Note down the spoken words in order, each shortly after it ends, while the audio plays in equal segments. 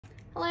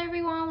Hello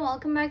everyone,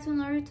 welcome back to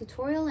another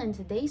tutorial. In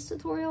today's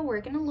tutorial, we're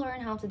going to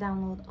learn how to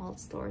download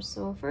AltStore.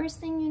 So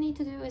first thing you need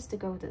to do is to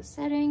go to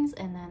settings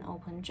and then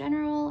open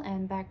general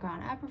and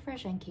background app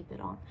refresh and keep it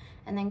on.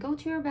 And then go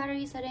to your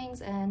battery settings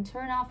and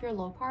turn off your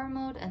low power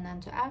mode, and then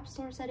to app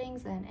store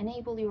settings and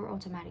enable your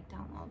automatic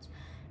downloads.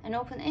 And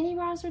open any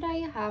browser that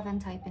you have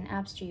and type in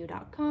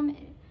appsgu.com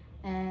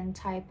and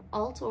type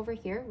alt over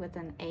here with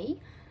an A.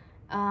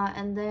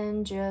 And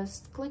then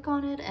just click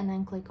on it and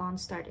then click on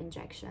start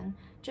injection.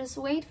 Just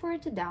wait for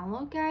it to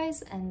download,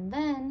 guys, and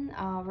then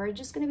we're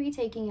just going to be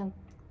taking an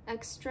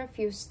extra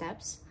few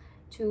steps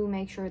to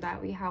make sure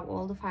that we have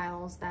all the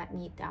files that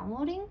need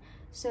downloading.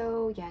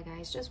 So yeah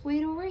guys, just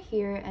wait over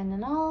here and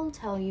then I'll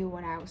tell you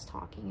what I was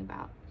talking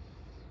about.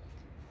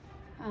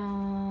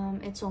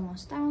 It's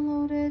almost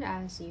downloaded,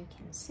 as you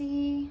can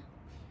see.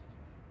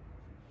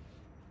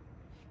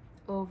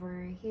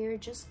 Over here,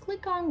 just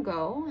click on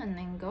go and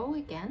then go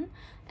again,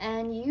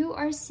 and you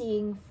are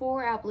seeing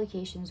 4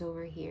 applications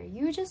over here.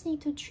 You just need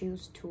to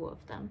choose 2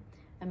 of them.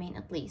 I mean,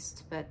 at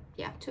least, but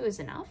yeah, 2 is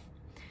enough.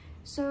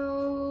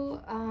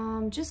 So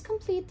just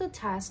complete the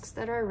tasks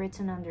that are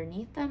written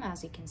underneath them.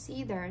 As you can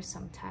see, there are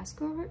some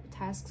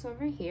tasks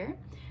over here,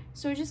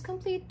 so just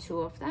complete 2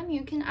 of them.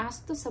 You can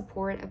ask the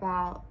support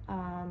about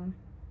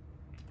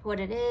what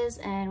it is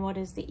and what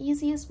is the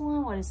easiest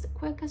one, what is the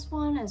quickest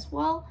one as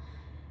well.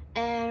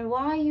 And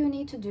why you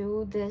need to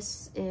do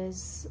this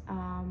is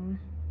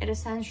it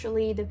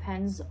essentially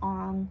depends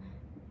on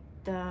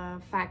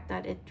the fact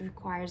that it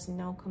requires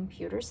no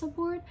computer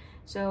support.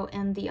 So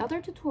in the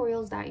other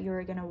tutorials that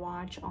you're gonna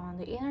watch on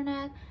the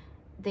internet,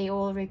 they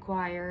all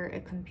require a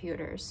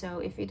computer. So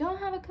if you don't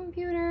have a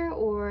computer,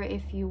 or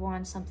if you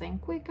want something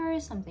quicker,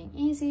 something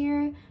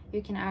easier,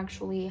 you can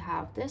actually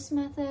have this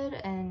method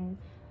and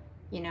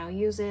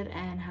use it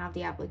and have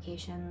the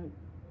application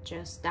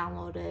just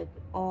download it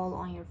all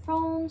on your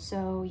phone.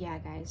 So yeah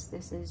guys,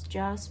 this is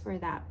just for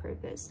that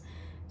purpose.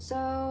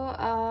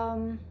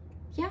 So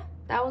yeah,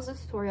 that was a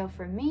tutorial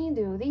for me.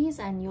 Do these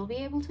and you'll be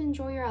able to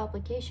enjoy your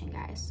application,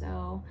 guys.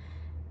 So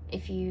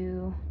if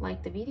you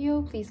like the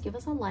video, please give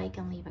us a like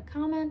and leave a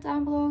comment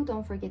down below.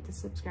 Don't forget to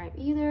subscribe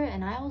either,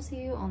 and I will see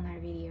you on that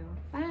video.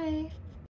 Bye.